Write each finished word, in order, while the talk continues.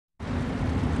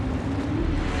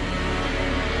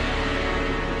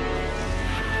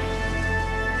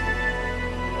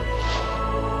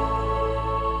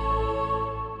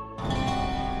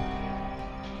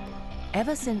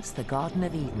Ever since the Garden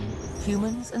of Eden,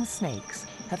 humans and snakes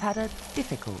have had a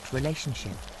difficult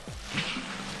relationship.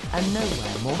 And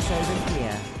nowhere more so than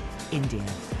here, India.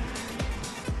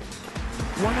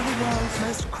 One of the world's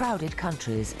most crowded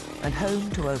countries and home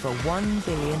to over 1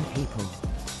 billion people.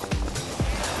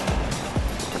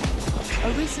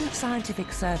 A recent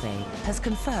scientific survey has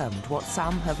confirmed what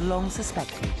some have long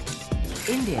suspected.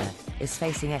 India is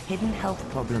facing a hidden health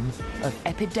problem of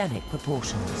epidemic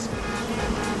proportions.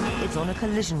 It's on a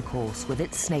collision course with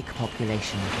its snake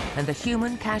population, and the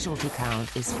human casualty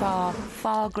count is far,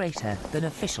 far greater than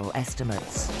official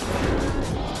estimates.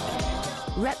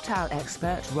 Reptile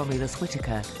expert Romulus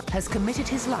Whitaker has committed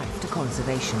his life to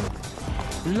conservation.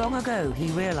 Long ago, he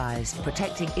realized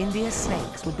protecting India's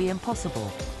snakes would be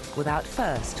impossible without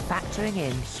first factoring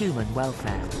in human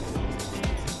welfare.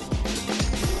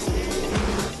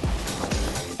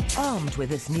 Armed with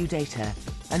this new data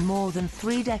and more than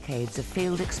 3 decades of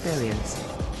field experience,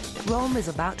 Rom is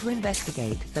about to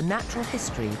investigate the natural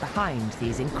history behind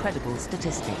these incredible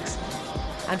statistics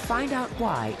and find out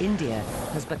why India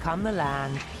has become the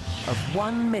land of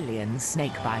 1 million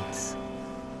snake bites.